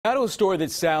Now to a story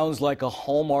that sounds like a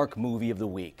Hallmark movie of the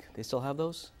week. They still have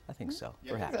those? I think so,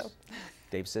 perhaps.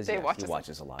 Dave says yes, he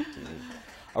watches a lot of TV.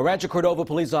 A Rancho Cordova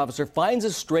police officer finds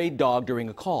a stray dog during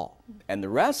a call. And the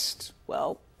rest,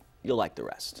 well, you'll like the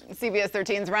rest. CBS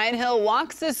 13's Ryan Hill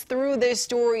walks us through this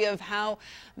story of how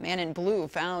a man in blue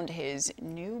found his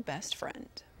new best friend.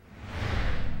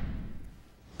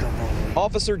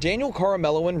 Officer Daniel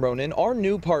Caramello and Ronin are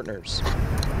new partners.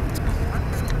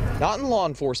 Not in law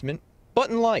enforcement, but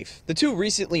in life. The two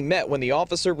recently met when the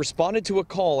officer responded to a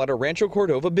call at a Rancho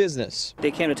Cordova business.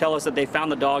 They came to tell us that they found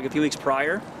the dog a few weeks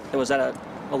prior. It was at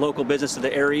a local business in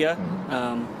the area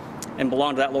and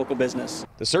belonged to that local business.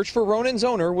 The search for Ronin's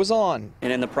owner was on.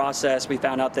 And in the process, we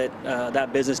found out that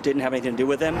that business didn't have anything to do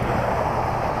with him.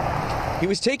 He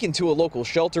was taken to a local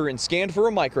shelter and scanned for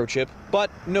a microchip,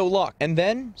 but no luck. And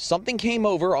then something came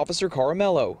over Officer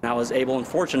Caramello. I was able and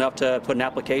fortunate enough to put an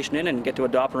application in and get to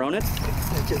adopt Ronin.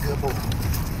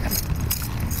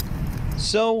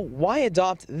 So why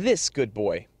adopt this good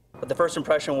boy? But the first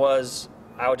impression was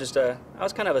I was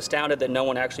kind of astounded that no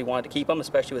one actually wanted to keep him,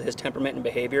 especially with his temperament and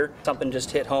behavior. Something just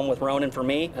hit home with Ronin for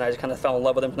me, and I just kind of fell in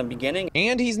love with him from the beginning.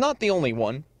 And he's not the only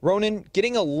one. Ronin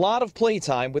getting a lot of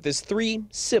playtime with his 3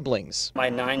 siblings. My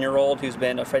 9-year-old, who's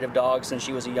been afraid of dogs since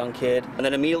she was a young kid, and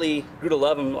then immediately grew to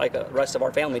love him like the rest of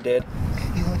our family did.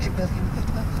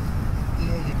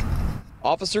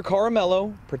 Officer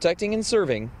Caramello, protecting and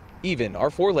serving even our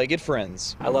 4-legged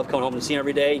friends. I love coming home to see him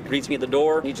every day. He greets me at the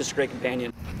door. He's just a great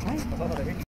companion.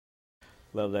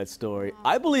 Love that story.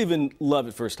 I believe in love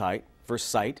at first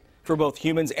sight for both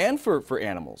humans and for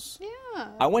animals. Yeah.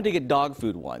 I went to get dog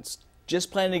food once,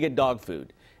 just planning to get dog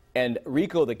food. And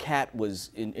Rico the cat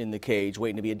was in the cage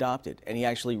waiting to be adopted. And he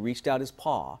actually reached out his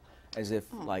paw as if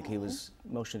like he was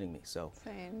motioning me. So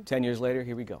 10 years later,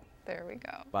 here we go. There we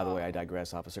go. By the way, I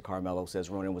digress. Officer Caramello says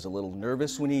Ronin was a little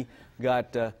nervous when he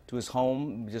got to his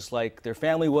home, just like their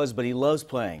family was, but he loves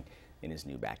playing in his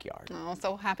new backyard. Oh,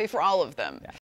 so happy for all of them. Yeah.